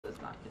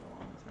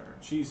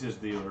She's his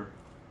dealer.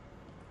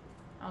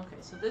 Okay,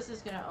 so this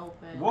is gonna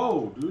open.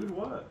 Whoa, dude,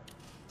 what? What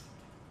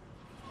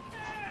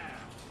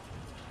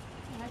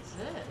the heck's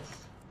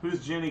this?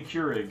 Who's Jenny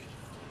Keurig?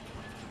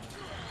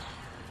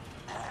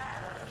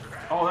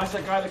 Oh, that's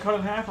that guy that cut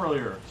in half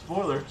earlier.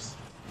 Spoilers.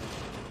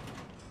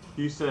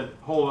 He said,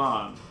 hold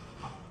on.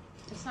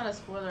 It's not a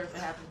spoiler if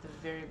it happens at the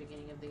very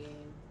beginning of the game.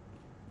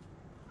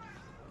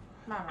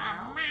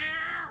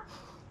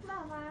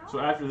 So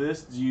after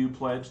this, do you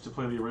pledge to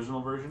play the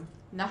original version?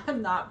 No,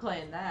 I'm not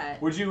playing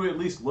that. Would you at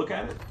least look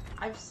at it?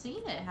 I've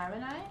seen it,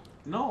 haven't I?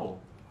 No.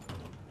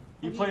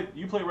 You played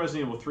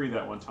Resident Evil 3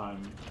 that one time.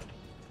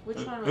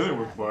 Which one was it that?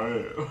 was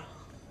bad.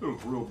 It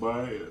was real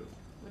bad.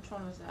 Which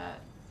one was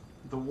that?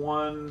 The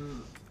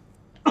one...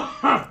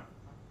 I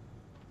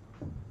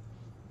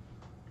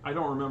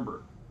don't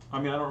remember.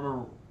 I mean, I don't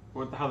remember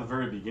how the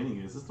very beginning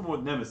is. This is the one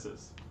with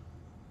Nemesis.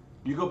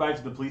 You go back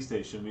to the police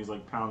station and he's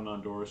like pounding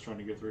on doors trying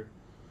to get through.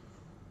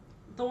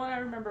 The one I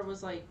remember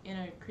was like in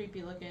a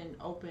creepy looking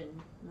open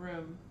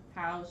room,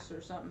 house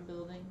or something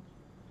building.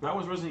 That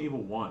was Resident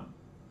Evil 1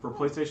 for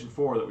PlayStation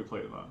 4 that we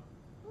played it on.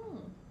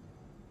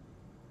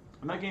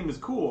 And that game is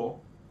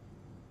cool.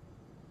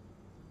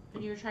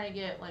 And you were trying to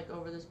get like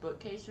over this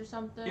bookcase or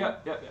something? Yeah.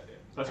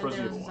 That's and Resident Evil 1.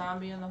 there was a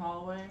zombie in the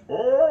hallway?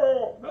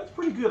 Oh, that's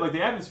pretty good. Like,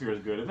 the atmosphere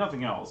is good, if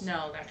nothing else.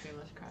 No, that game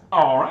was crap.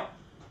 Alright.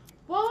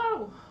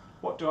 Whoa!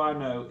 What do I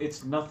know?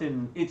 It's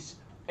nothing. It's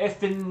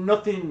effing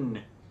nothing.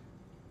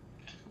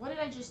 What did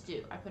I just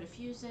do? I put a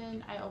fuse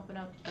in. I opened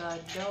up the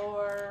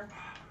door.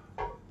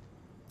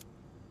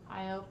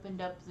 I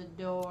opened up the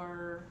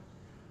door.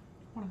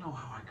 I want to know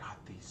how I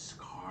got these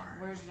scars.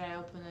 Where did I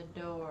open the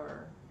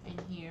door? In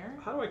here?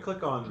 How do I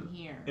click on In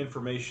here.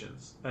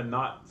 informations and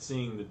not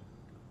seeing the...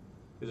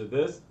 Is it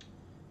this?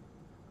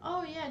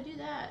 Oh, yeah, do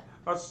that.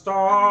 A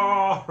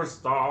star, a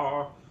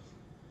star.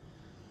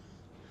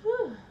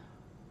 Whew.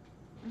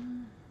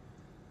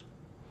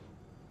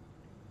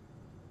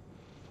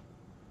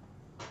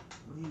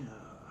 Yeah.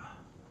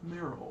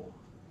 Meryl.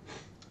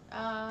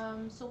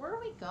 So where are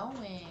we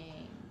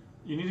going?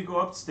 You need to go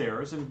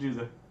upstairs and do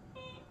the...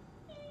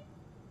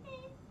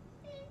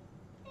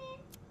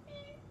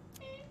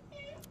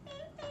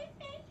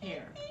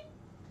 Here.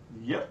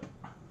 Yep.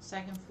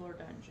 Second floor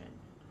dungeon.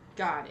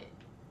 Got it.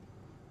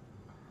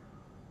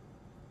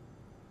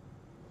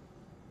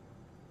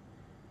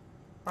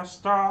 A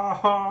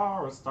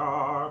star, a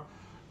star.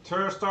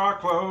 To star,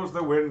 close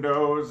the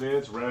windows.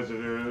 It's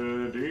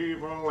Resident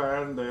Evil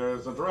and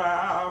there's a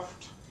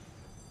draft.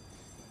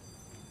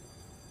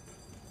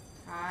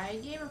 Hi,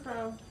 Gamer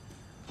Pro.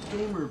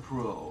 Gamer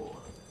Pro.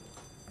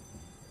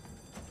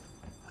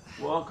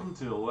 Welcome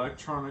to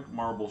Electronic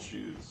Marble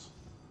Shoes.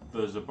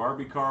 There's a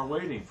Barbie car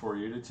waiting for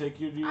you to take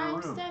you to your I'm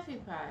room.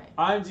 Steffi Pie.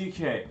 I'm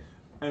DK,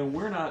 and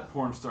we're not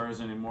porn stars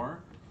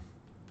anymore.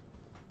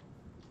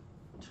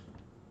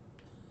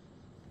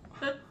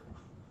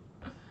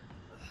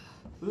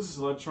 This is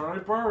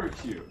Electronic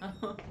Barbecue.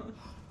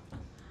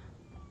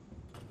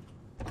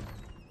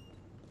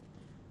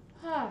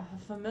 A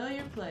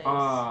familiar place.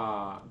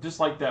 Just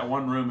like that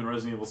one room in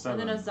Resident Evil 7.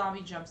 And then a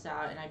zombie jumps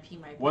out and I pee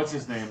my pants. What's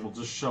his name? Will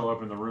just show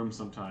up in the room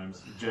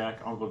sometimes. Jack,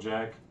 Uncle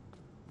Jack.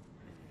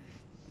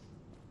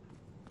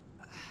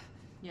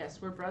 Yes,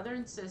 we're brother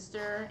and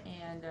sister,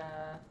 and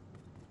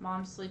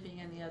mom's sleeping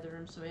in the other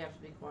room, so we have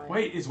to be quiet.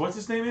 Wait, is what's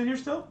his name in here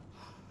still?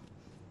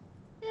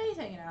 Yeah, he's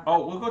hanging out.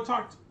 Oh, we'll go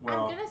talk.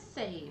 Well, I'm gonna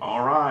save.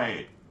 all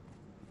right.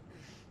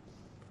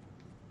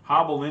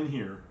 Hobble in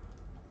here.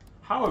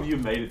 How have you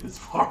made it this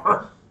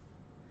far?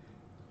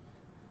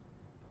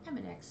 I'm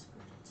an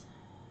expert.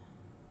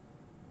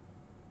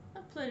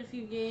 I've played a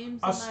few games.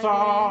 A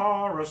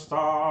star, a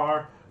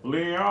star.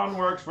 Leon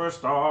works for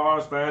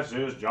stars. That's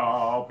his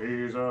job.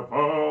 He's a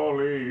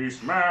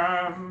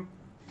policeman.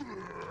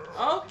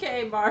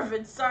 Okay,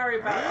 Marvin. Sorry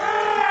about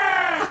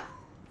that.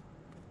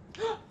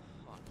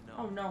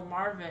 Oh no,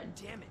 Marvin.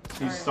 Damn it.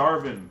 He's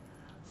starving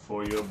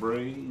for your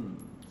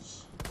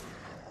brains.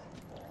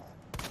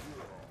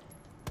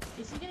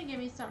 Is he gonna give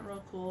me something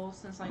real cool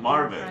since like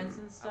Marvin. we're friends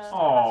and stuff?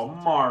 Oh,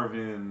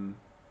 Marvin.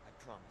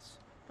 I promise.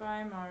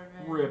 Bye,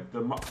 Marvin. Rip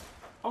the...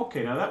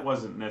 Okay, now that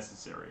wasn't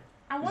necessary.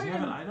 Does he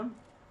have an item?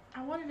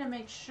 I wanted to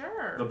make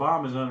sure. The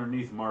bomb is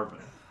underneath Marvin.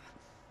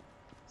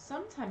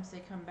 Sometimes they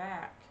come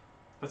back.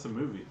 That's a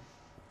movie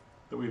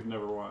that we've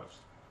never watched.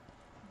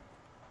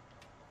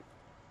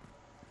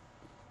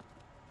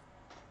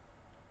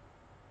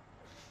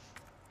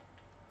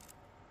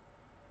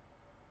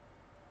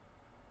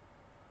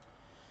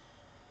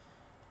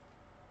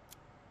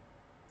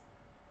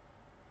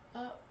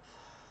 Up.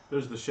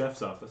 There's the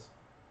chef's office.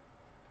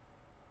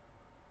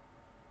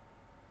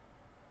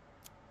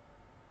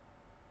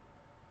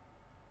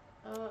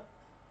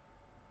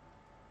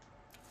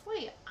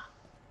 Wait.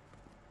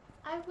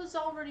 I was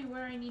already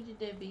where I needed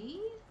to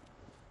be?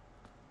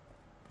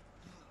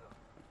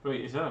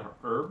 Wait, is that an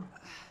herb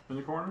in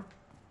the corner?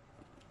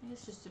 I think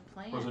it's just a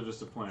plant. Or is it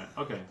just a plant?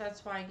 Okay.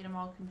 That's why I get them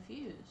all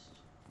confused.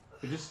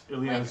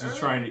 Ileana's just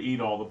trying to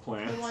eat all the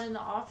plants. The one in the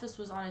office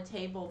was on a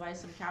table by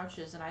some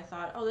couches, and I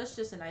thought, oh, that's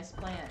just a nice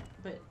plant.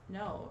 But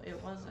no,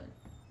 it wasn't.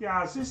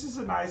 Yes, this is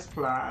a nice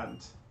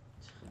plant.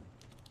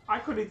 I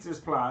could eat this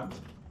plant.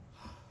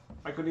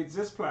 I could eat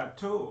this plant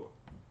too.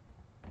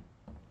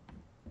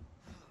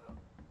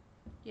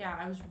 Yeah,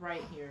 I was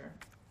right here.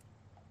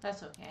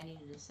 That's okay, I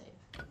needed to save.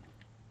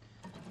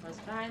 What's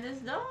behind this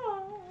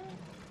door?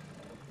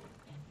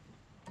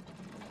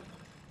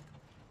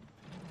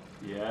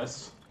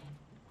 Yes.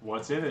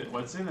 What's in it?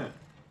 What's in it?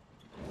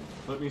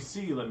 Let me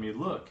see, let me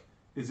look.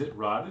 Is it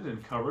rotted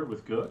and covered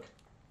with gook?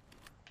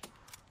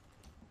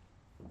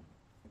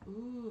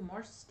 Ooh,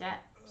 more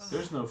steps.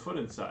 There's no foot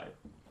inside,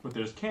 but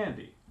there's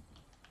candy.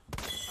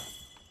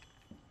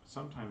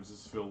 Sometimes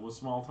it's filled with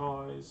small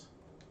toys.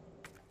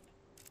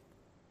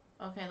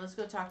 Okay, let's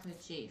go talk to the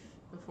chief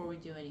before we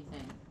do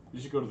anything. You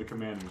should go to the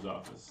commander's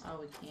office. Oh,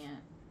 we can't.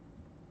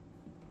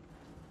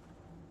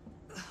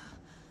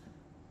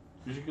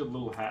 You should get a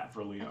little hat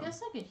for Leon. I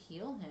guess I could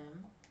heal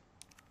him.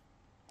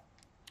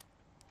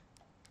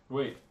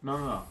 Wait,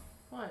 no.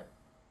 What?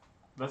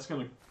 That's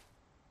gonna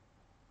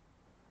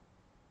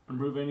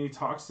remove any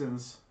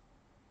toxins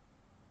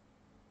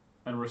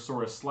and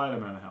restore a slight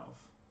amount of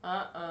health.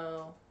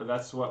 Uh-oh. But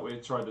that's what we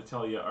tried to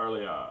tell you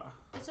earlier.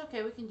 It's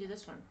okay, we can do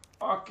this one.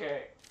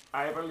 Okay,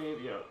 I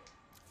believe you.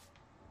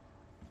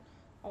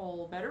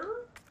 All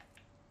better?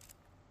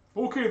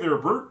 Okay there,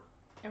 Bert.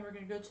 And we're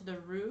gonna go to the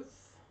roof.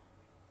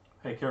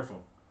 Hey,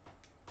 careful.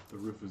 The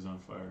roof is on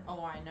fire.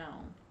 Oh, I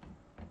know.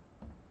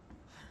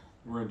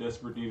 We're in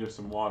desperate need of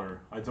some water.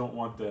 I don't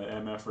want the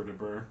MFer to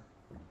burn.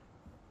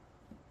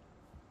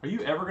 Are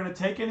you ever going to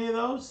take any of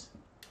those?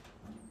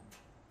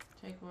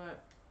 Take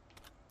what?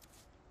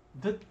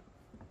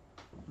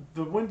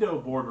 The window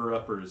border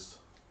uppers.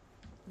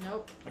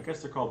 Nope. I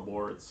guess they're called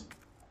boards.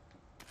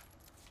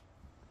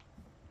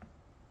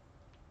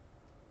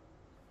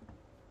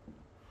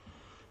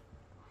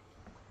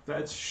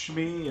 That's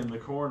Shmee in the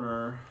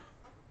corner.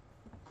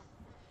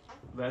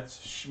 That's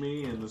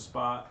Shmee in the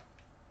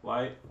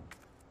spotlight.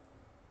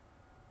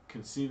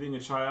 Conceiving a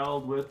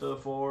child with the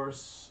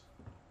force.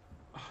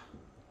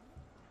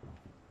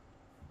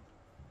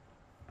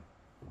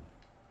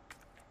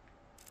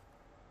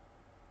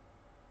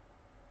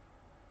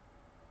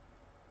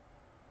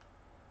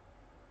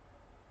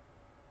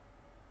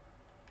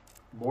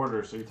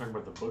 Border, so you're talking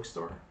about the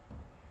bookstore?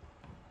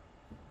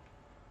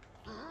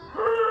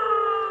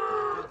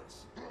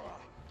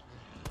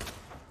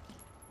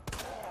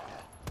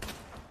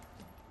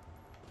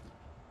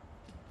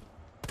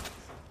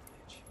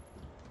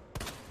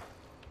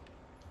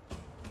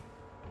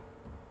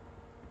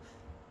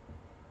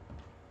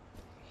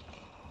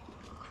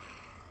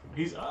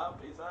 He's up,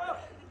 he's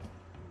up.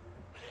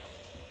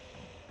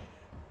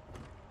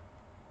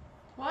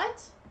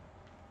 What?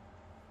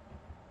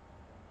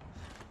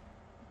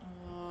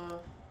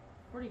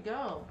 Where'd he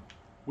go?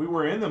 We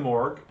were in the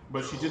morgue,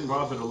 but she didn't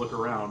bother to look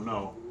around,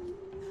 no.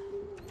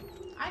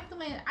 I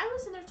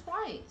was in there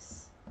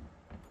twice.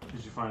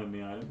 Did you find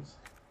any items?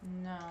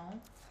 No.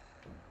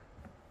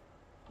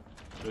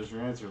 There's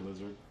your answer,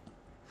 lizard.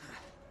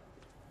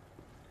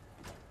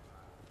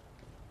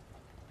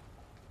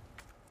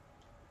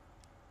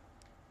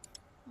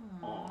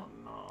 Oh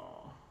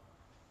no.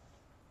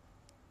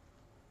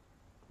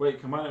 Wait,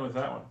 combine it with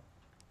that one.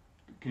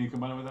 Can you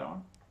combine it with that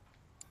one?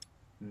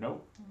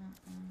 Nope.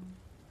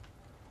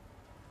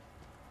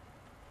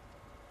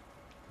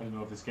 I don't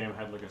know if this game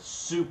had like a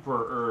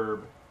super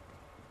herb.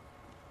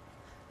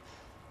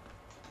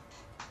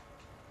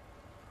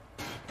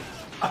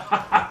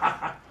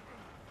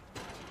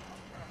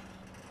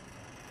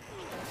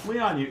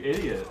 Leon, you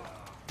idiot.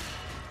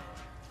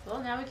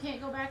 Well, now we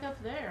can't go back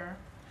up there.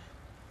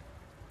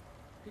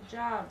 Good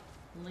job,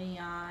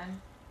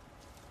 Leon.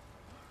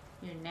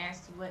 Your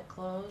nasty wet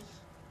clothes.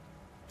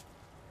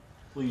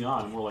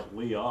 Leon, more like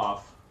Lee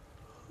off.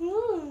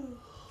 Who's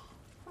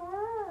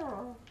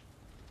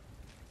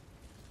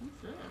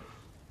this?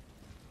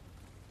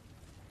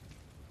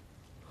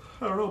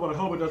 I don't know, but I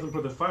hope it doesn't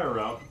put the fire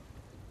out.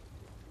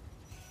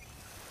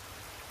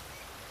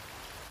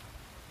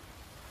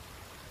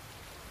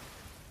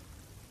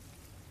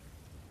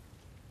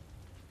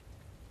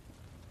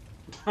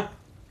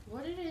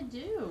 What did it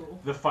do?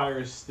 The fire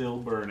is still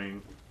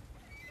burning.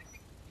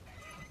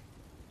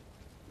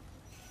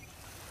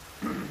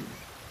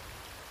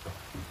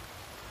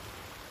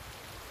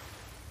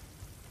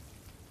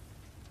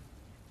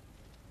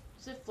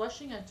 Is it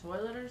flushing a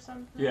toilet or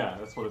something? Yeah,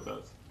 that's what it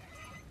does.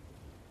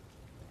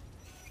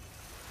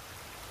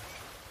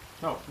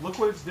 No, look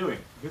what it's doing.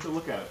 You have to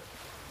look at it.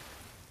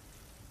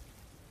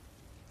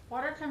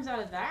 Water comes out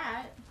of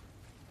that.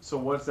 So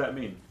what's that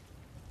mean?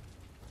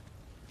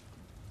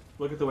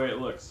 Look at the way it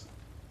looks.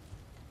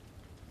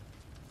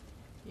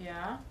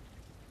 Yeah.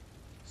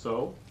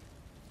 So?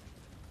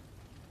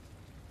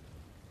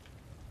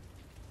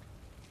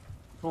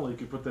 If only you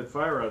could put that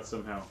fire out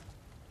somehow. What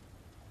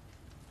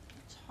are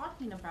you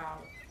talking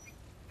about?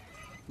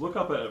 Look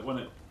up at it when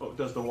it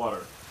does the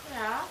water.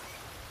 Yeah.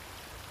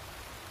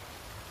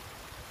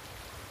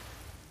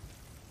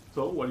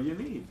 So what do you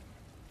need?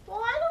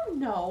 Well, I don't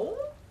know.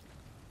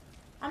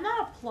 I'm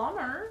not a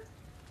plumber.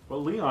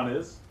 Well, Leon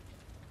is.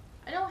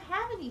 I don't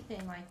have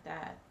anything like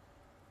that.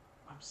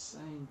 I'm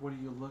saying, what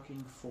are you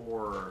looking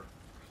for?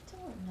 I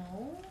don't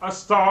know. A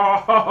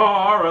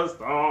star, a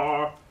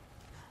star.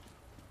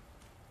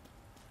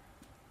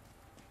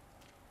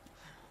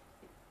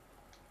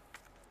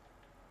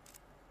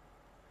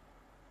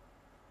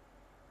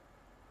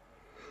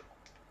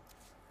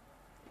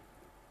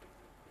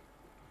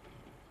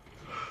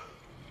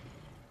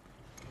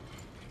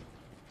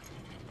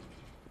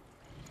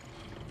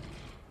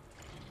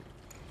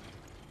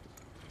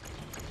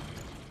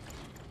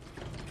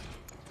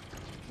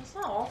 That's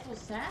not awful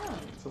sound.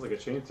 Sounds like a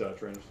chainsaw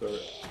trying to start.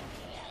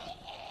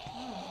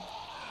 Oh.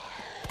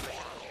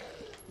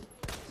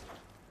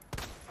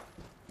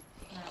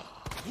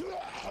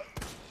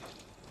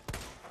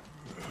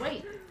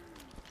 Wait.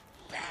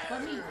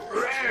 Let me.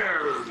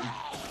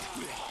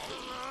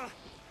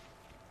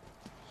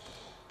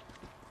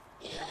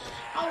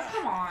 Oh,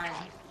 come on.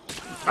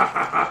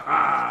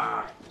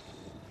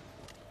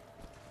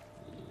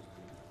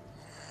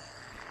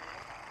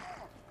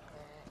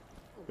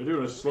 They're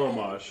doing a slow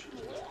mosh.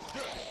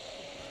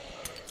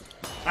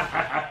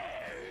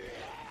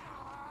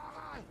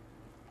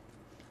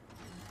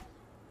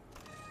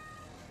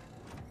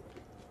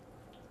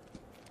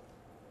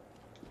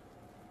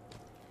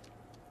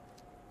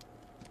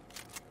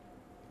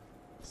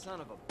 Son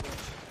of a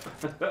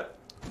bitch.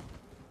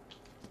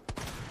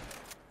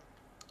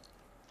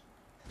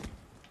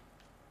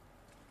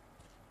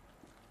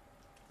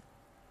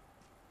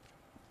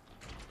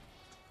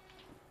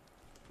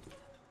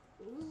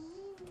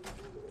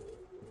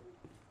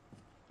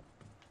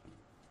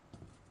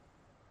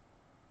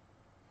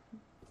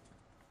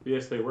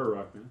 Yes, they were,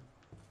 Rockman.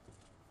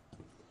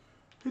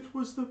 It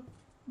was the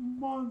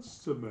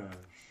Monster Mash.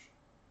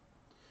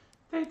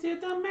 They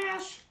did the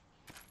mash.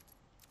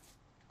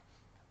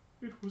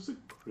 It was a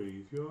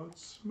graveyard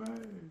smash.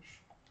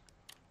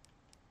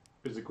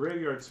 Is a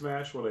graveyard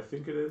smash what I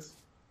think it is?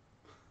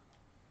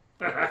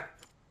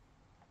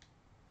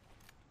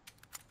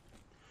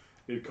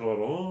 It caught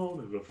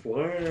on in a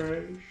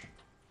flash.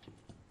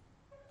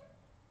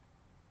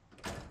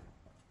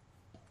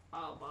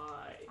 Oh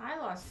boy. I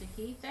lost a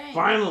key. Thanks.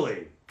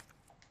 Finally!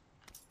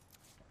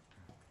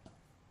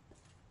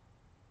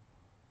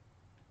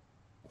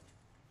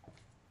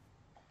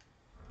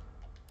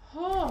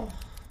 Oh.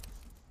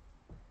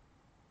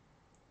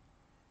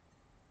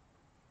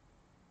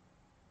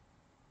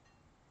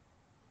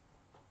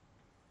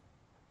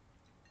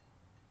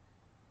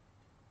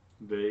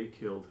 They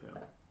killed him.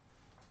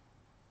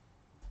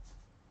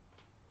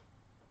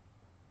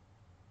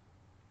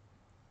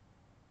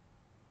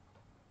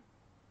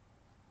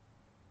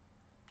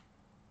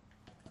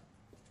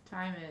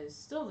 Time is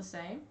still the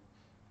same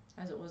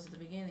as it was at the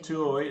beginning.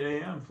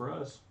 2:08 a.m. for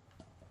us.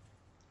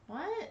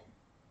 What?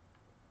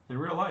 In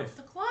real life.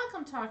 The clock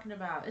I'm talking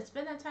about. It's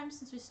been that time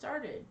since we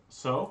started.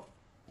 So?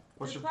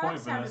 What's your point, The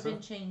clocks haven't Vanessa?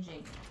 been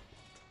changing.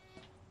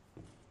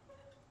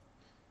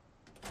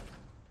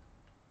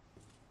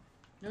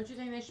 Don't you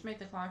think they should make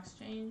the clocks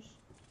change?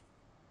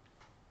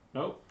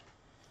 Nope.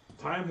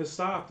 Time has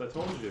stopped, I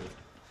told you.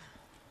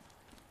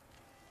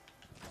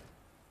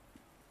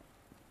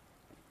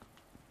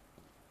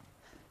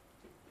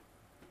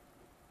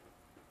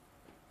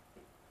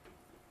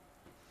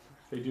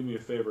 Hey, do me a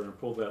favor and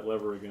pull that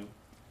lever again.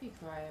 Be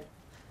quiet.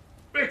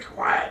 Be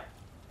quiet!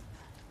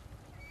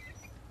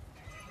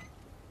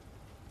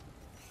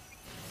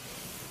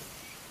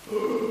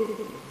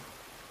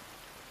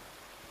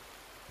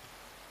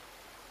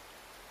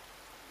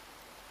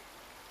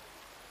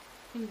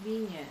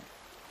 Convenient.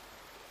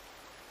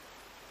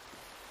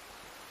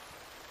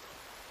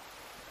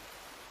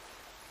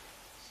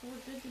 So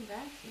what good did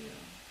that do?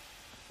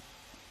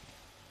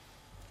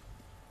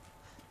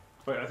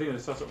 Wait, I think I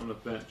saw something on the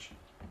bench.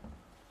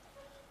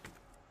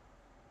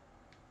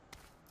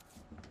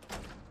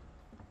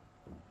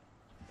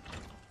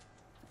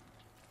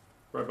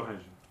 Right behind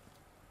you.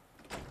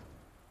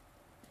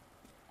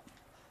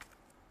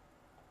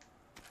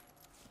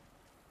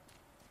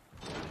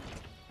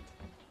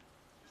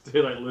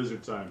 Daylight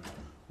lizard time,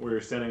 where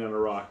you're standing on a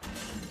rock.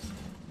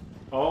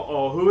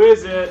 Uh-oh, who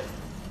is it?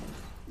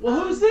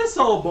 Well, who's this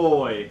old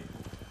boy?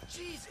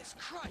 Jesus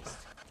Christ!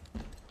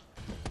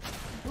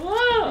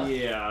 Whoa!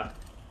 Yeah.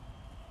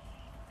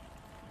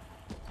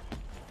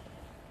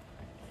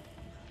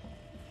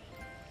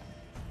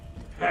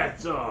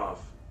 Hats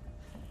off.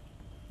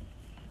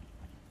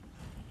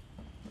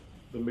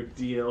 The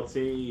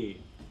McDLT.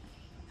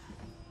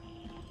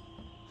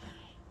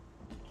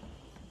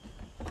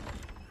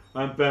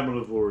 I'm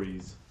Pamela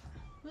Voorhees.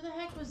 Who the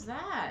heck was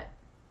that?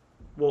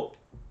 Well,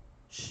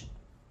 shh.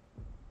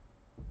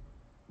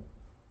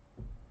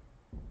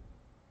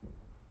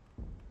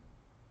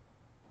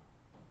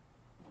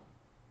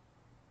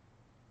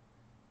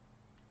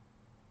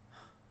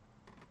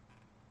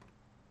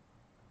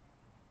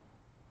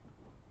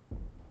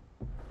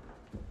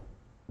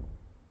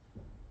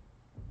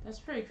 That's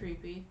pretty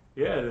creepy.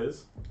 Yeah, it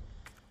is.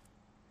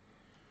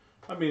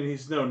 I mean,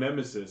 he's no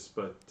nemesis,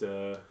 but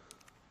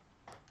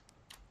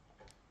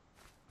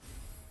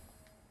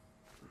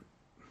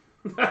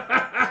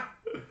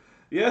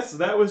yes,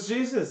 that was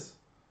Jesus.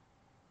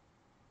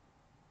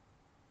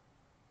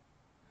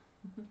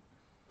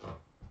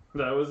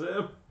 That was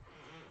him.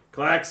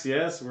 Clax,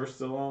 yes, we're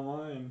still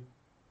online.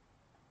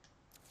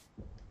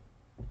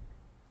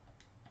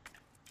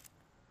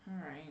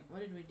 Alright, what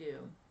did we do?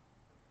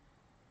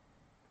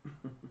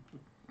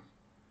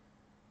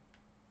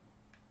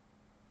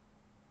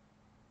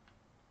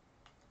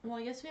 Well,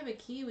 I guess we have a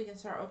key. We can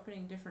start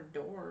opening different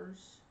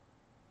doors.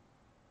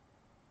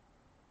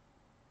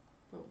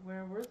 But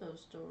where were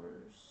those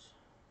doors?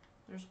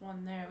 There's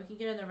one there. We can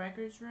get in the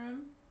records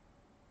room.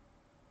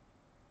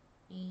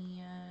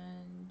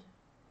 And...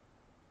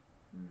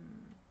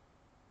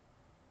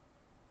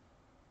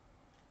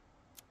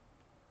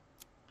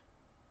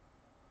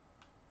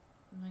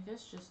 I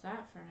guess just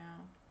that for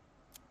now.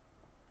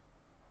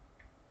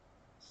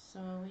 So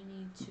we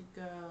need to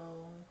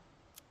go...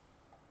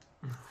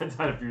 I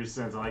died a few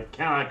cents. I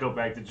cannot go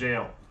back to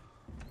jail.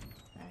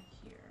 back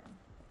here.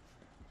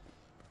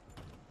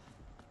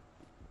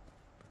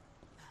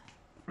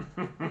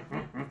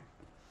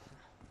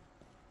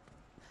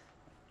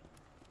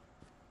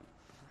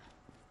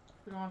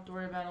 We don't have to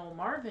worry about old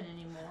Marvin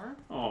anymore.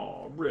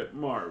 Oh, Rip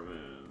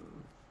Marvin.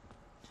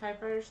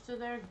 Typewriter still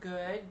there?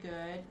 Good,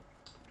 good.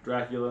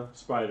 Dracula,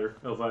 Spider,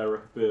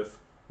 Elvira, Biff,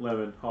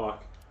 Lemon,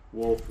 Hawk,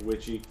 Wolf,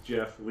 Witchy,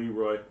 Jeff,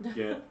 Leroy,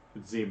 Gant,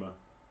 and Zima.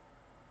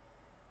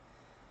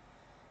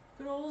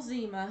 Good old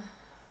Zima.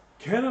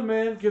 Can a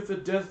man get the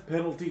death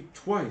penalty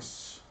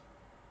twice?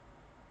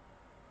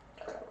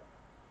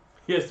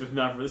 Yes, but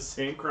not for the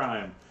same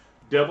crime.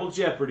 Double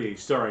Jeopardy,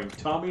 starring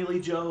Tommy Lee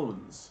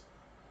Jones.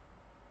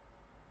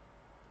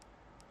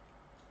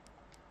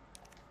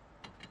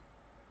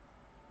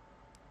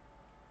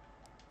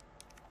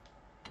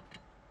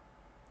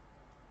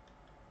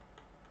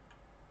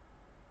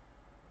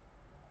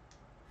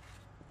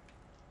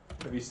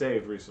 Have you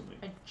saved recently?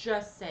 I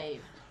just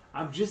saved.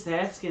 I'm just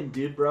asking,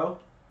 dude, bro.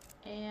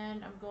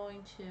 And I'm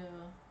going to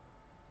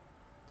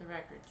the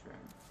records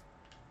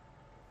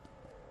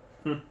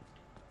room.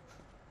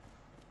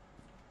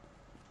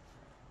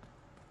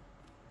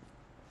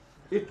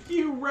 If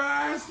you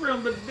rise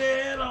from the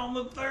dead on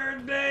the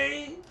third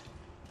day,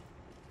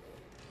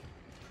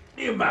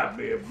 it might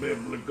be a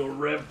biblical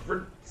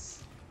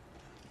reference.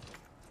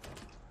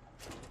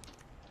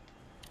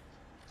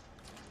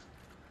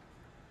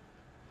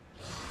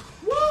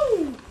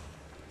 Woo!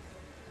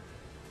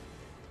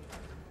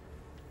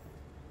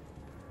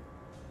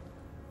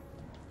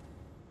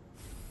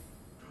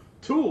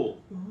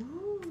 Tool.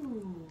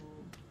 Ooh.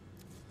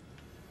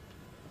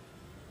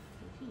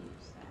 We can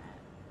use that.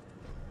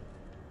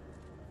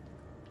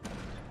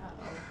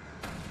 Uh-oh.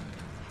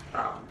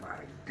 Oh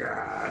my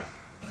god.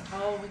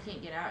 Oh, we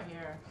can't get out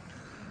here.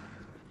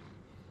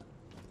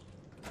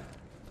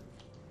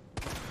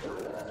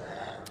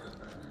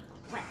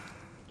 Crap.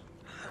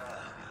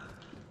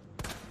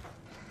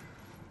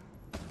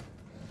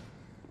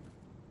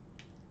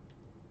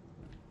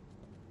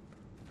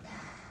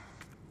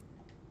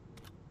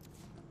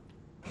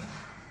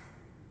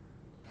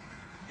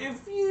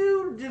 If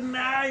you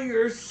deny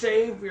your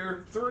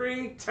Savior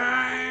 3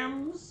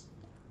 times,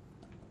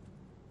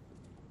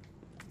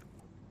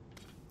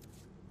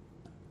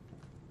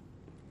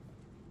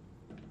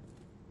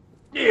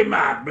 it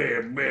might be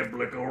a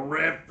biblical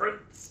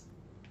reference.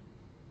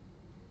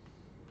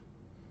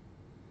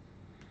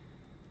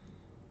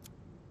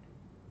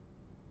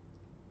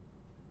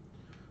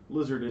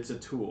 Lizard, it's a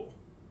tool.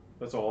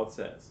 That's all it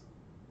says.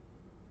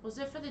 Was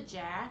it for the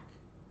jack?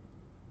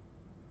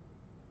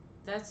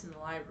 That's in the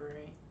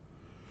library.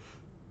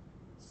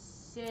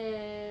 So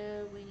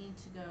we need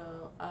to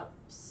go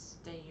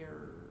upstairs.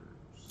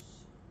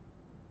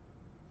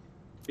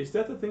 Is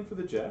that the thing for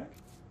the jack?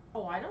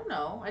 Oh, I don't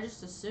know. I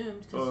just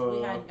assumed because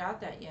we hadn't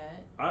got that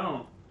yet.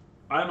 I'm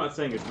not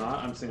saying it's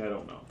not. I'm saying I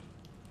don't know.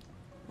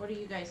 What do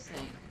you guys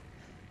think?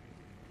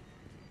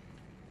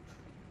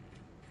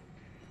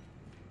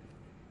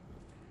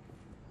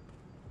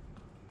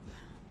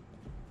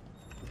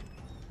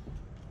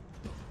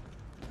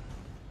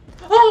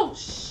 Oh,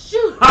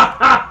 shoot! What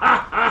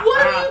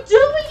are you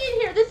doing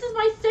in here? This is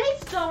my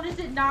safe zone, is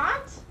it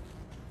not?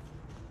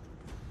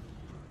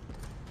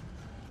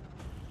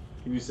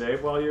 Can you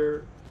save while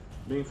you're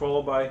being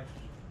followed by,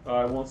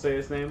 I won't say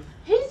his name,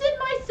 He's in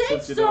my safe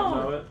since you zone.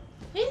 don't know it?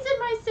 He's in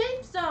my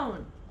safe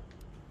zone.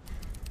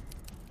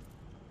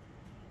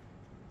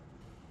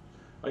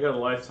 I got a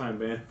lifetime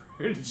ban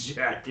for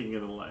jacking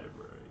in the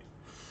library.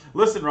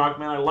 Listen,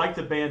 Rockman, I like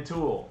the band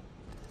Tool.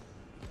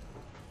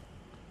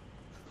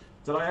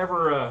 Did I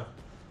ever, I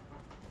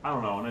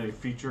don't know, on any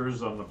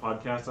features on the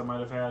podcast I might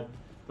have had,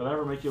 did I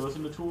ever make you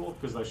listen to Tool?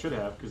 Because I should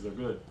have, because they're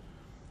good.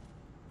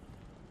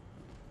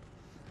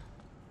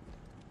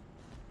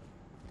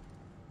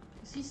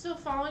 Is he still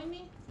following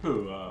me?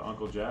 Who,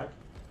 Uncle Jack?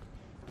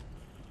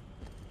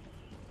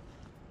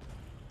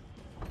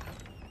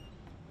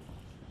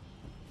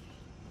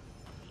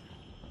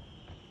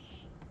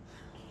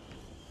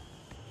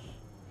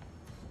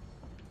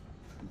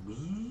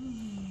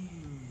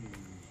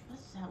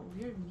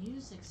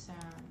 music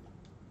sound?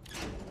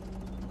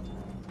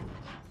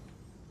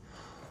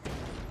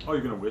 Oh,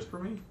 you're gonna whisper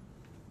me?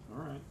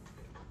 All right.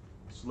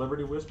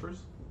 Celebrity whispers.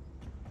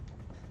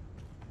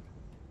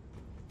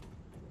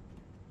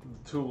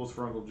 Tools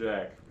for Uncle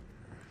Jack.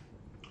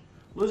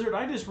 Lizard,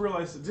 I just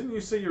realized. Didn't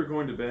you say you were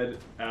going to bed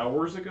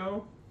hours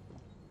ago?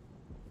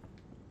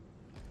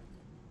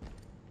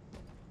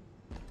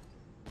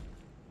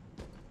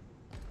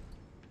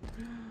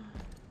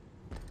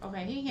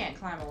 Okay, he can't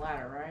climb a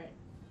ladder, right?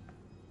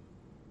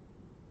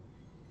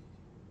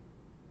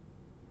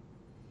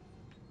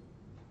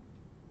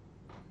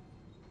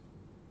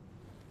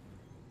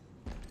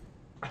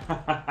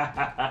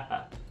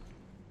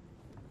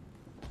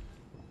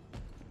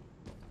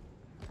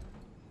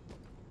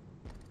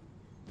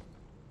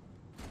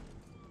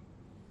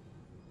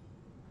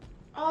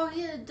 Oh,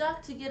 he had a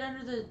duck to get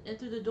under the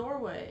through the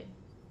doorway.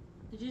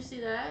 Did you see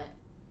that?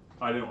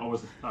 I didn't.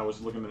 I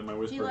was looking at my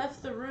whisper. He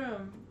left the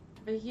room,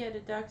 but he had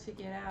a duck to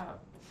get out.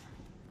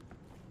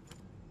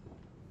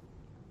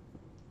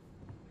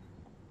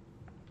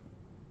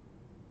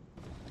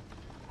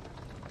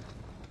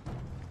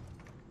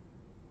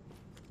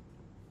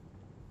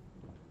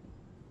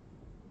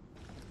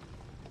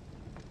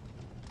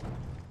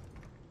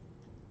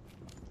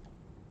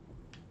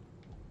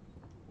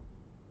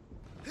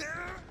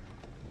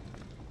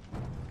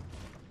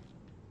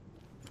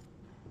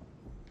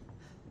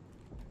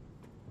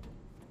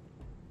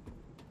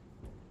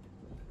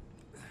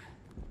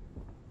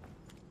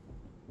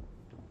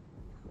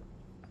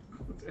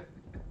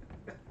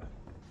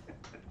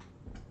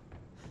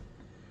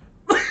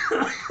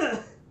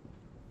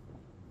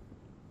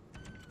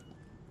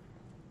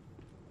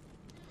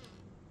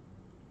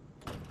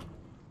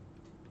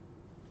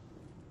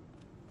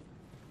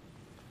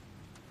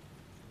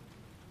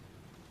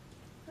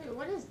 Wait,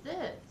 what is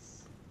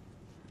this?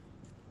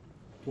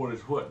 What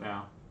is what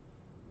now?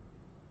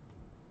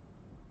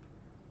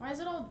 Why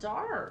is it all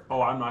dark?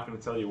 Oh, I'm not going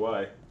to tell you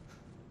why.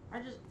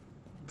 I just...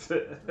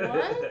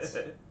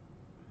 What?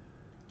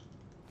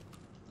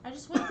 I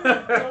just went through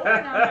the door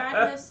and I'm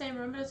back in the same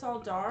room, but it's all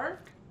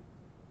dark?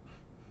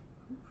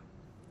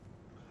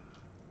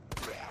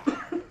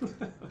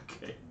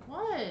 Okay.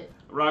 What?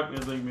 Rock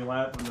is making me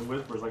laugh when the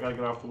whispers. I gotta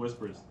get off the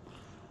whispers.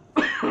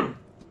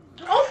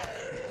 Oh!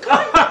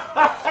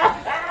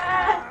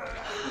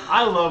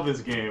 I love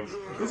this game.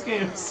 This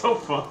game is so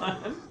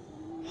fun.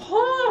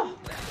 Oh,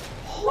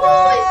 holy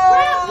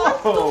crap!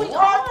 What's going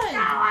on?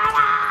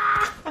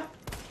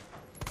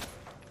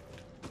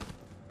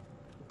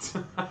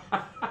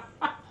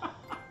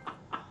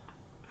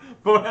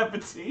 Bon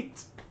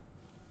appetit.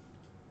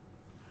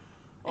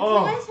 If you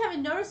guys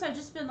haven't noticed, I've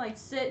just been like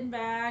sitting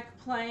back,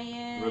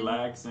 playing.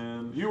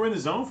 Relaxing. You were in the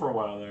zone for a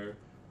while there.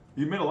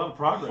 You made a lot of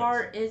progress. My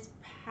heart is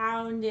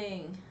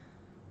pounding.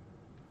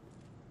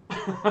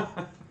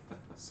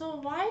 So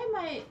why am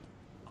I...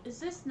 Is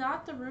this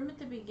not the room at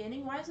the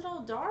beginning? Why is it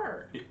all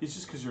dark? It's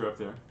just because you're up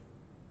there.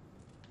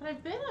 But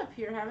I've been up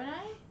here, haven't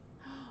I?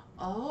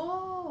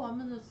 Oh, I'm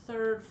on the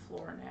 3rd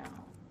floor now.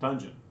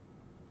 Dungeon.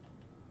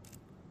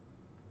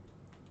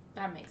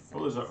 That makes sense.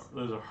 Oh,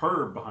 there's a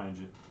herb behind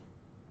you.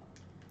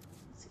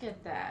 Let's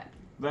get that.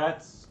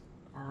 That's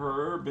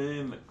herb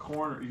in the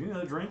corner. You need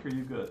another drink, or are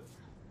you good?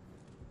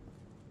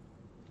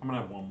 I'm gonna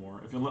have one more,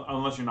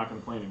 unless you're not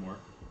gonna play anymore.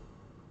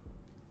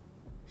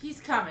 He's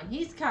coming.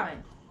 He's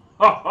coming.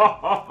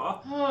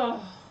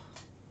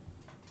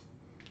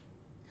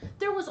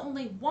 There was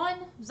only one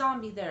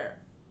zombie there.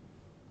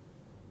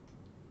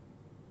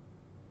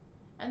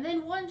 And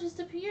then one just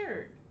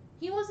appeared.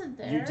 He wasn't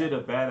there. You did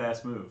a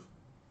badass move.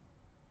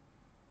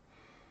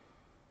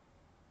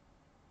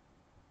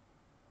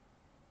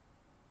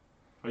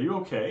 Are you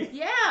okay?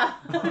 Yeah.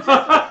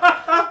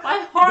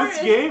 My heart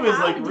This game is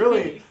like pounding.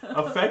 really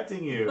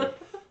affecting you.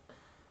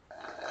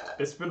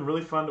 It's been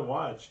really fun to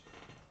watch.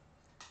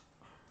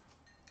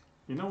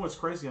 You know what's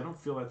crazy? I don't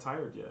feel that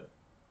tired yet.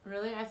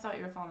 Really? I thought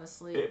you were falling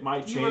asleep. It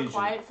might change. You were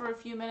quiet for a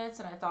few minutes,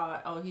 and I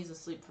thought, oh, he's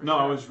asleep for No,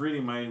 sure. I was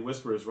reading my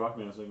whispers.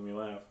 Rockman was making me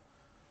laugh.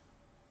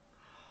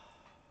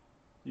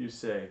 You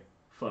say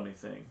funny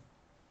thing.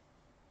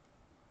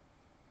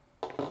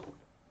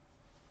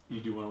 You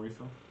do want a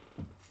refill?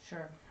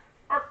 Sure.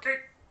 Okay.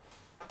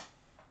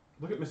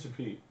 Look at Mr.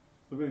 Pete.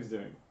 Look what he's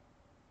doing.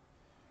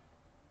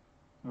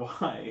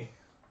 Why?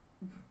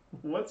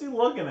 What's he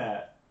looking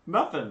at?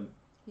 Nothing.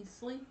 He's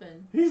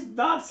sleeping. He's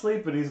not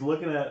sleeping. He's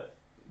looking at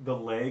the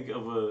leg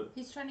of a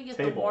He's trying to get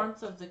table. the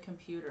warmth of the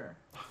computer.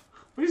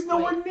 But he's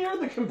nowhere near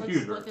the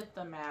computer. Let's look at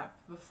the map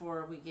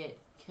before we get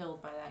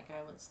killed by that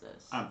guy. What's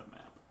this? On the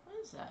map. What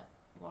is that?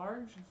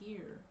 Large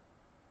gear.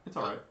 It's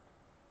alright.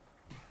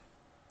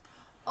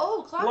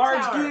 Oh, clock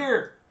Large tower.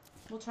 gear!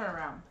 We'll turn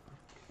around.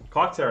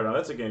 Clock Tower, now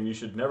that's a game you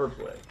should never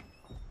play.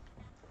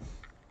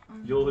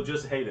 You'll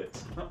just hate it.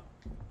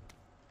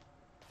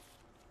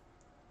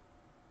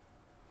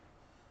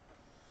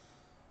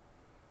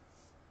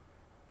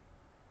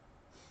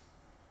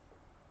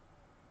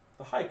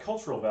 The high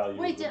cultural value.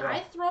 Wait, did I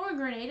throw a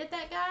grenade at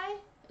that guy?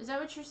 Is that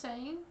what you're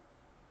saying?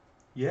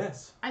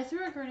 Yes. I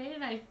threw a grenade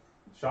and I...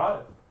 Shot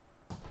it.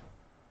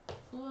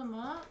 Blew him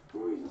up?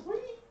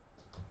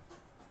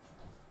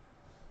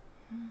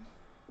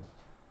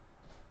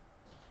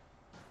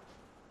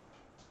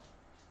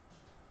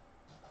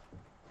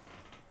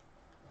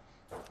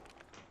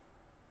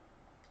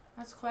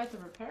 That's quite the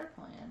repair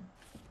plan.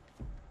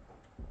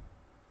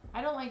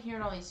 I don't like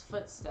hearing all these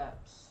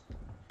footsteps.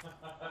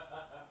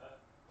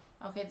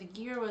 Okay, the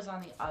gear was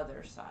on the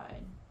other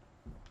side.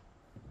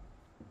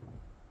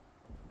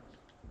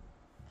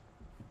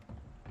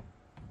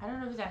 I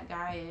don't know who that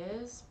guy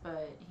is,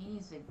 but he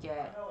needs to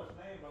get out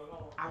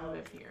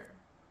of here.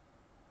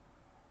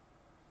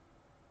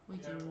 We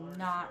do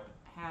not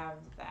have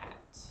that.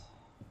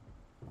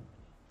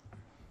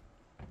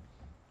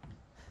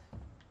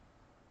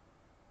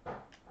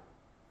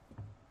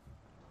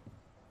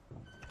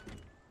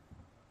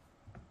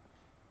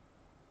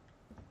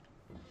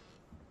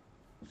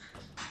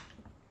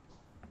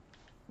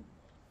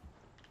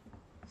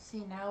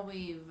 See, now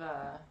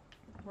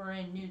we're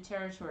in new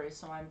territory,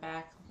 so I'm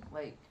back,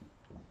 like,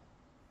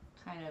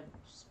 kind of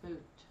spooked.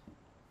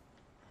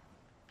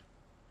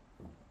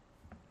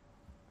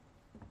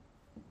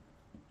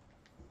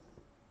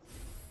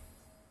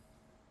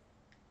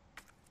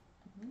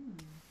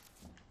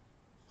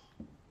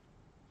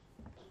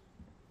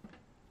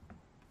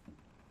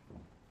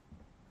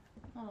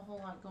 Not a whole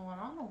lot going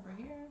on over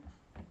here.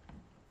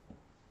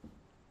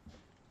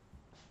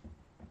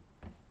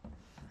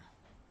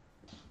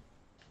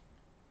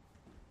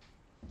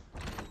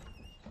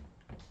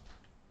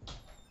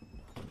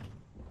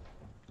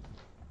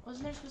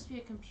 Wasn't there supposed to be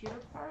a computer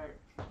part?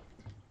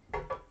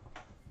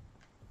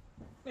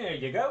 There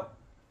you go.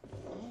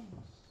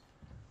 Thanks.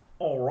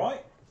 All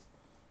right.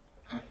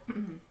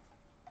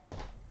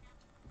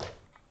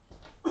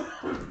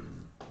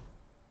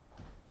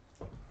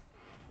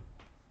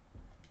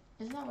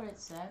 Isn't that what it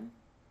said?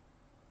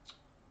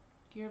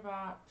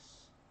 Gearbox,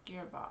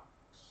 gearbox.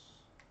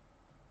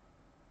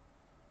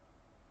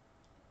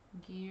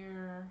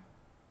 Gear.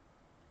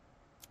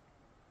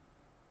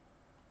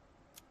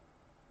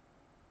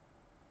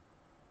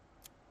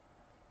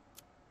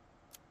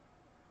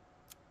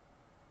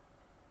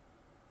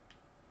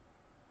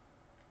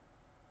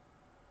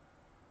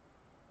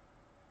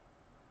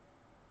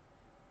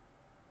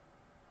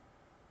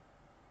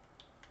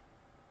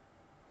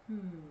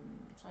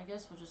 So I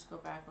guess we'll just go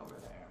back over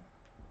there.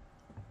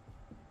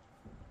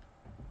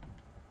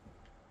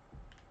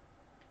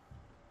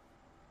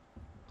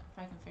 If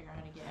I can figure out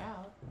how to get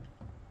out.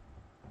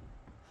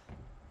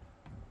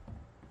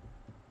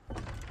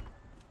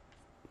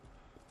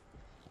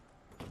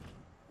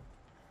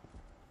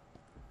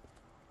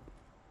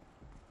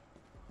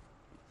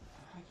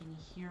 I can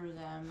hear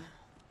them.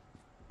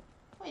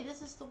 Wait,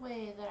 this is the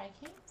way that I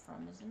came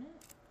from, isn't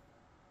it?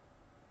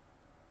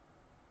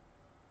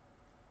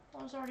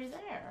 I was already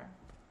there.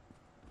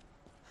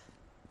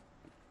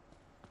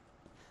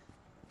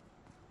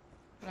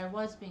 But I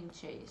was being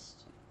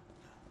chased.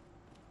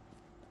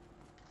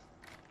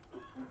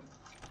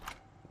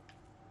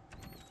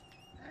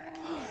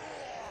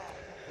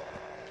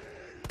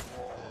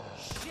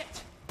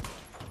 Shit!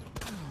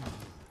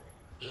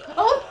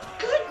 Oh,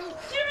 good!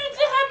 Damn it,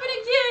 it happened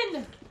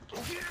again!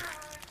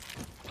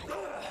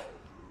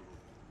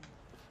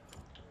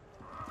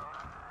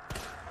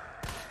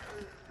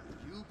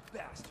 You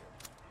bastard!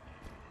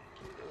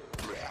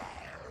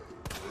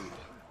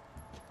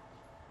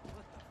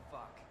 What the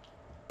fuck?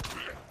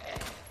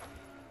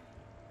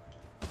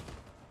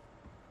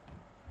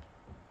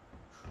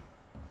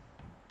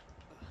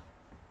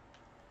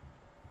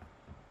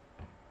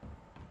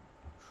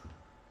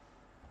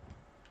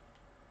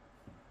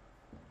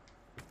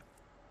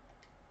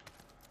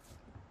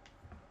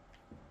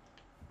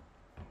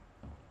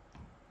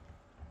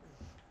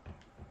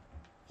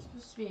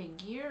 Supposed to be a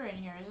gear in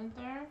here, isn't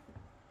there?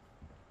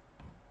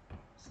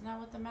 Isn't that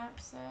what the map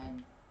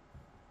said?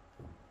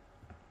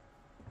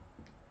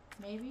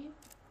 Maybe?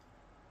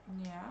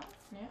 Yeah.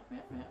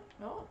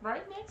 Oh,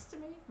 right next to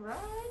me.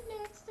 Right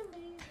next to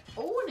me.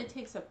 Oh, and it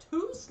takes up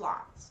 2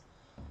 slots.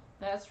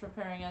 That's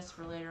preparing us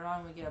for later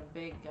on. We get a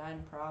big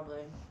gun,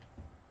 probably.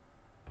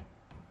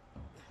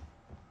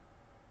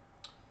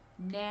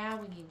 Now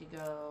we need to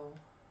go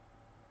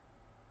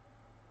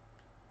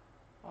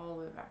all the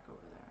way back over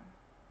there.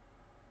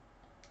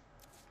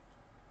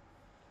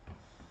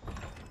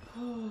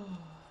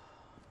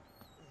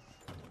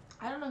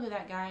 I don't know who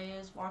that guy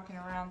is walking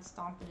around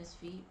stomping his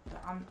feet,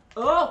 but I'm...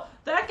 Oh!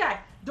 That guy!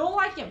 Don't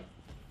like him!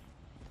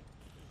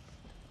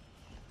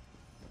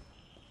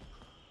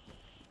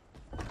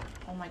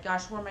 Oh my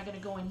gosh, where am I gonna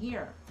go in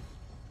here?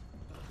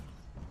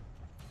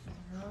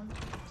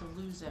 To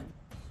lose him.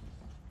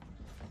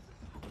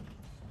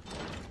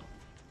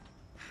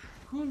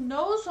 Who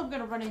knows who I'm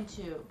gonna run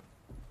into?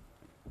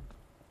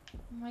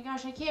 Oh my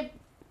gosh, I can't...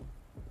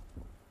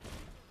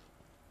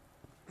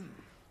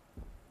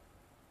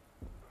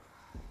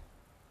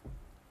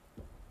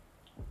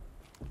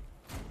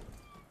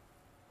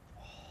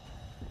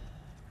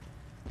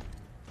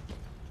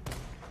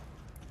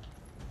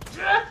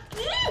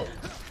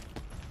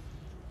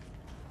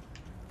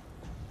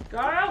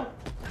 Go!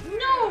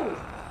 No!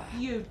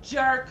 You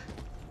jerk!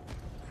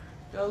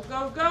 Go,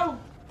 go, go!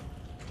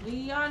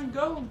 Leon,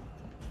 go!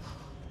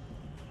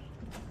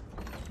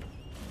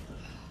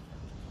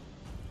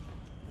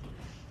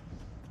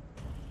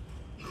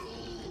 You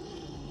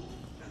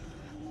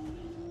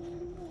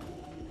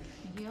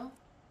heal?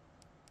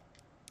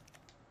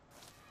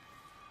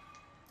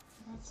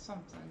 That's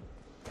something.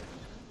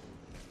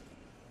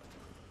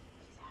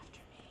 He's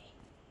after me.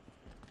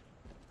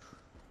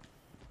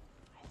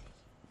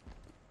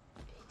 I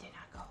think he did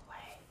not go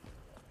away.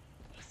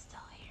 He's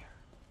still here.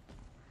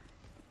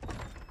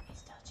 He's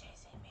still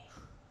chasing me.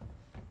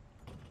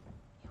 He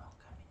won't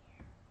come in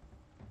here.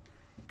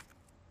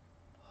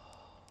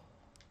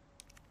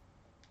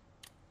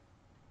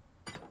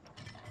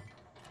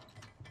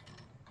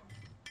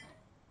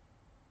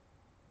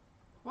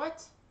 What?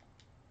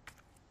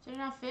 Did it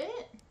not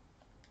fit?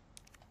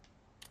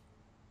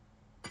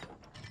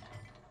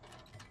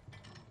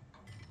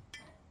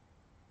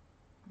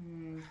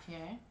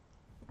 Okay.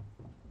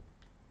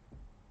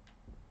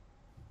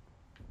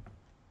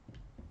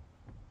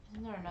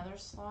 Isn't there another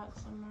slot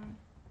somewhere?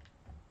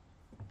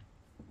 I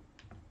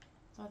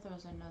thought there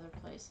was another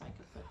place I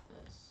could put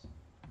this.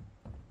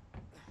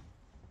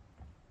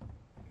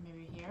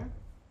 Maybe here?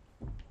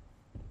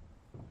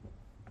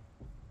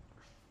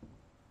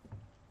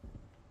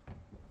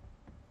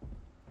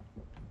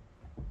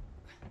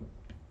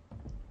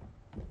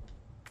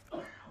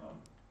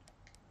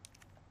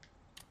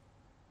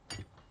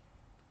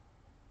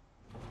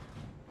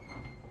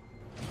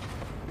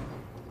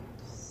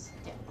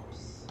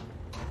 Steps.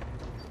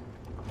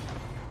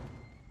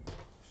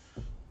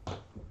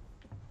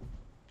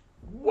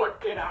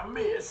 What did I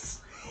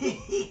miss?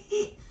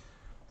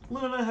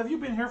 Luna, have you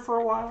been here for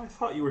a while? I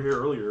thought you were here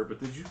earlier, but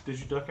did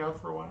you duck out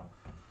for a while?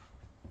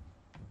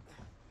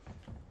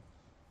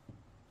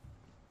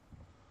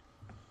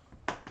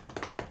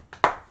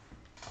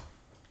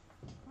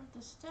 Where'd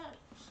the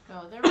steps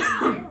go? They were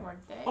in here,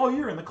 weren't they? Oh,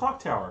 you're in the clock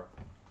tower.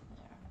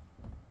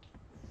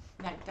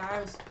 There. That guy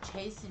was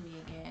chasing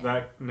me again.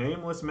 That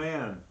nameless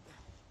man.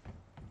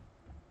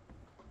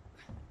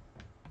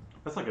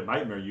 That's like a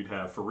nightmare you'd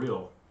have, for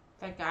real.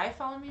 That guy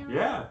following me around?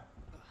 Yeah.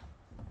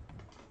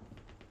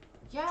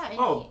 Yeah, and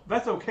Oh,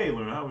 that's okay,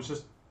 Luna. I was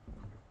just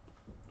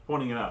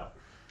pointing it out.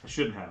 I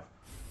shouldn't have.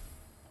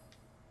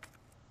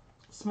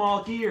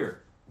 Small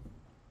gear.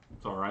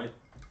 It's alright.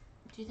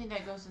 do you think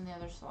that goes in the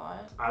other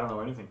slot? I don't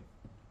know anything.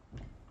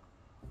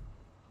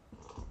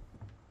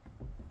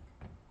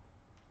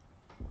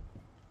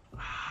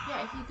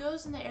 Yeah, he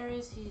goes in the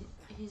areas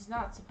he's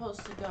not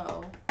supposed to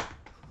go.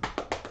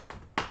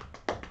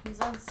 He's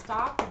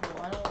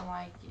unstoppable. I don't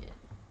like it.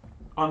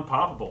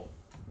 Unpoppable.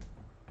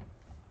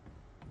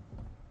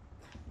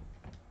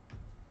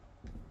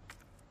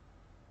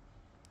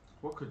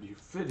 What could you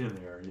fit in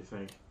there, you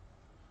think?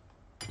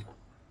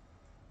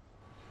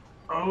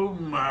 Oh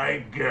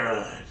my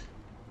god.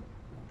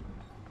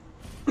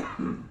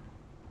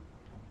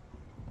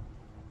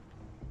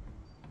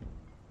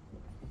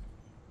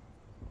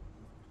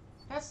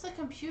 That's the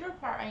computer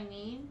part I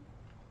need.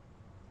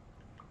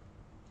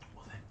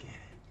 Well then get it.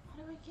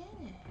 How do I get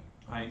it?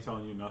 I ain't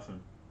telling you nothing.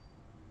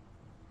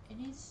 It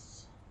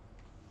needs...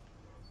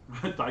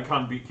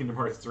 Daikon beat Kingdom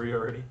Hearts 3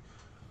 already.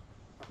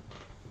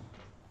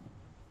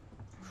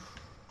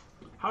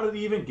 How did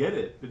he even get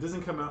it? It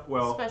doesn't come out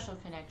well. Special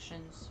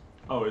connections.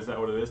 Oh, is that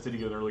what it is? Did he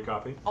get an early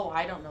copy? Oh,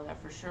 I don't know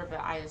that for sure, but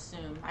I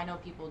assume. I know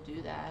people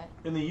do that.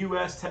 In the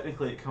US,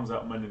 technically it comes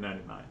out Monday night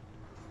at 9.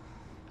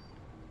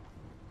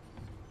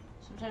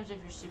 Sometimes if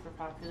you're super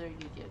popular,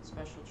 you get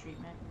special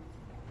treatment.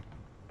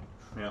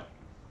 Yeah.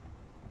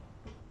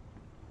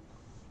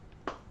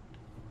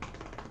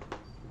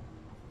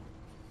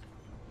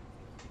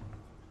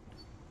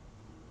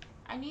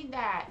 I need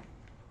that.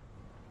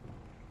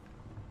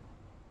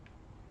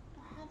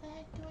 How the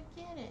heck do I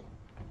get it?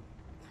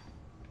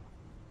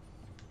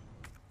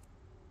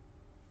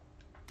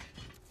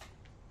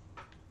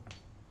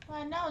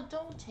 Well, no,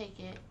 don't take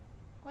it.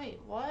 Wait,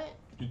 what?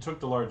 You took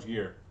the large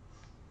gear.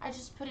 I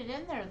just put it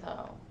in there,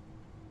 though.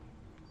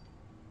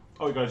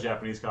 Oh, you got a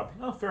Japanese copy.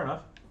 Oh, fair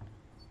enough.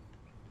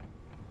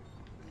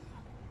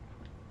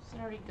 Does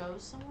it already go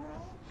somewhere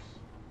else?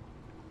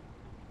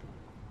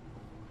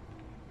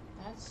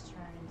 That's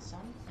turning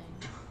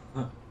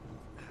something.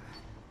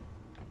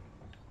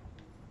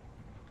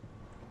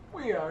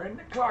 We are in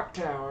the clock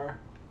tower.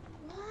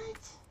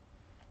 What?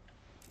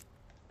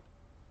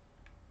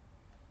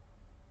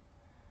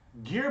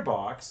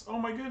 Gearbox? Oh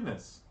my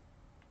goodness.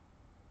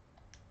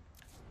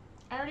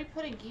 I already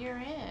put a gear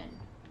in.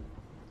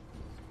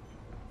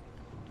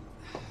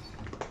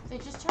 They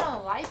just turn the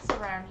lights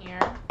around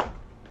here.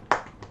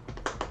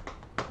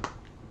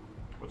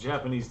 Well,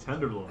 Japanese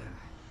tenderloin.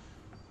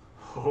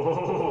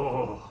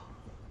 Oh.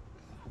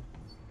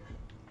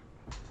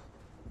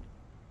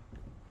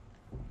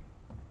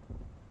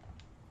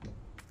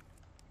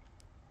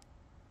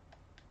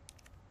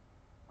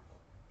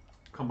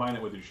 Combine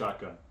it with your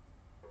shotgun.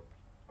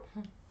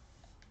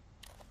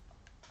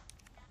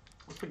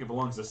 Looks like it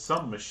belongs to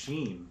some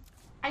machine.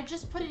 I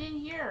just put it in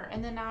here,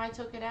 and then now I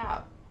took it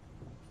out.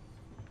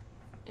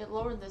 It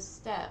lowered the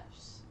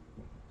steps.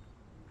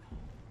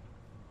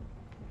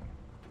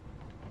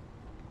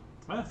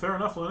 Fair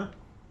enough, Luna.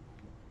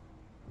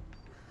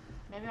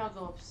 Maybe I'll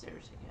go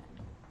upstairs again.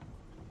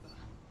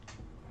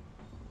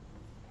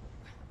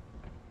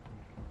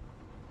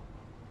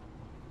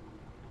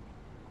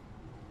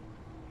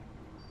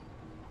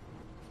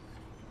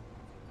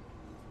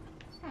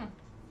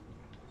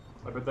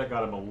 I bet that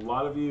got him a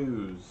lot of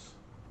views.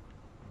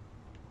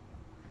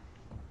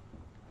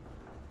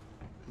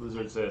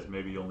 Lizard says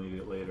maybe you'll need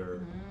it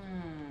later.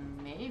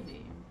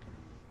 Maybe.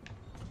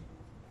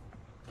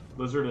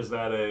 Lizard, is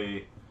that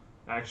a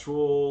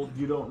actual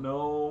you don't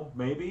know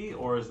maybe,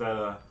 or is that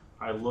a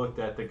I looked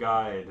at the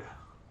guide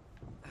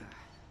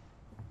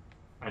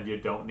and you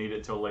don't need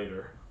it till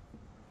later?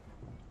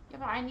 Yeah,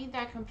 but I need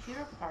that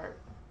computer part.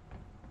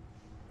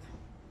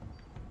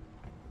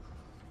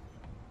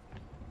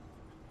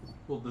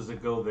 Well, does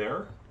it go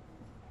there?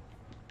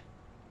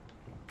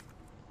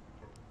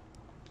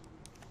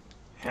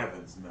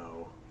 Heavens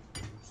no.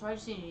 So I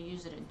just need to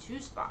use it in 2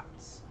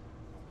 spots.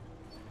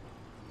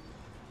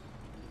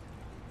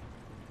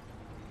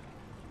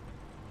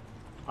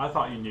 I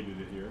thought you needed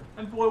it here.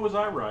 And boy was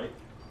I right.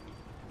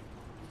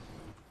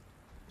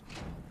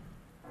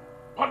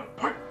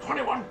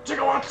 1.21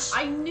 gigawatts!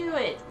 I knew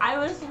it! I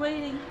was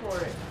waiting for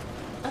it.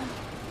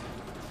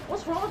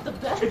 What's wrong with the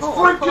bell? It's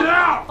freaking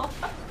out!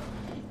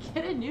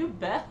 Get a new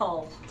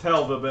bell.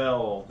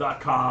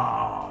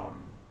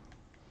 Tellthebell.com.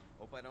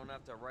 Hope I don't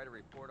have to write a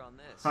report on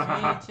this.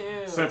 Me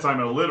too. Since I'm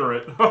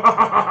illiterate.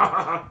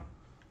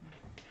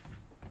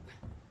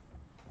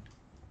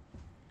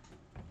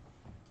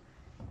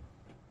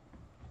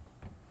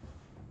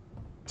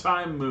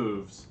 Time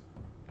moves.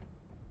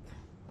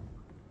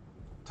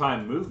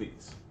 Time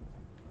movies.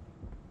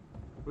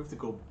 We have to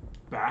go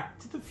back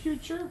to the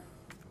future?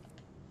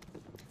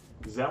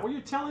 Is that what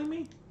you're telling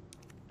me?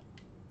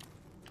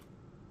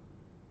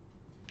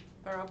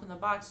 Better open the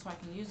box so I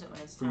can use it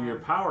when it's For time. your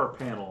power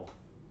panel.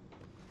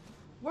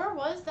 Where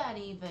was that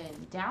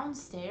even?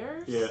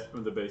 Downstairs? Yeah,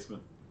 in the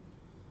basement.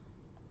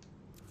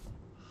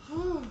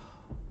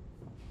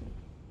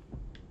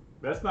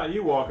 That's not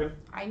you walking.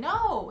 I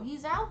know!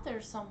 He's out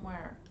there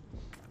somewhere.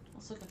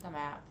 Let's look at the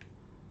map.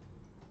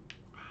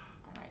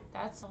 Alright,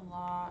 that's a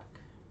lock.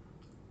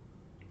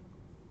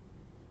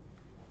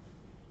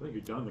 I think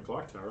you're done in the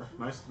clock tower.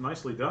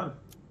 Nicely done.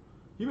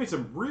 You made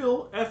some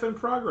real effing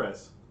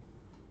progress.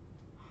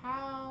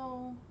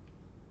 How?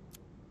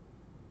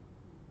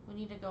 We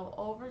need to go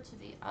over to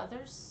the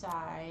other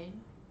side.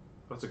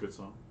 That's a good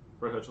song.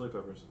 Red Hot Chili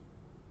Peppers.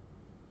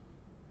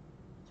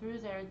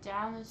 Through there,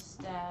 down the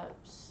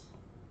steps.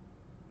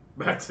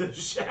 Back to the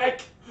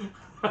shack.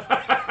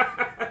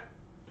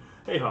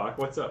 Hey Hawk,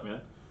 what's up, man?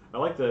 I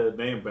like the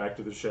name Back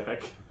to the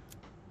Shack.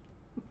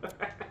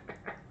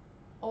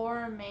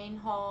 Or main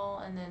hall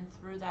and then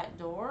through that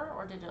door,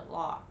 or did it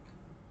lock?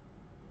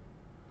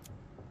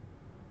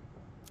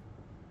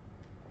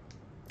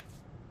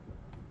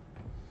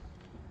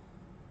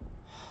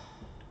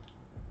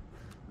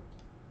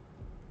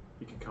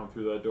 You can come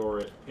through that door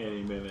at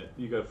any minute.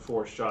 You got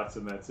 4 shots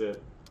and that's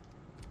it.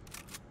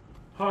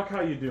 Hawk,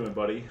 how you doing,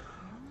 buddy?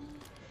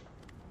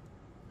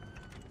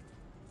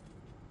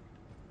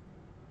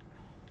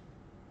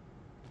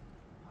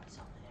 What's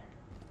over there?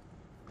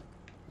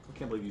 I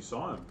can't believe you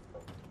saw him.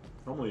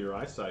 Normally your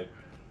eyesight,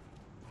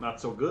 not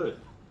so good.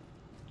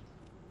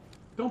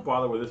 Don't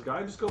bother with this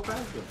guy, just go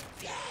past him.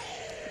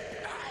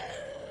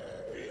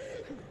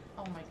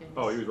 Oh my goodness.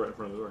 Oh, he was right in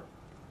front of the door.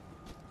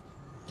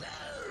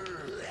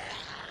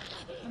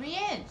 Let me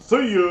in!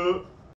 See ya!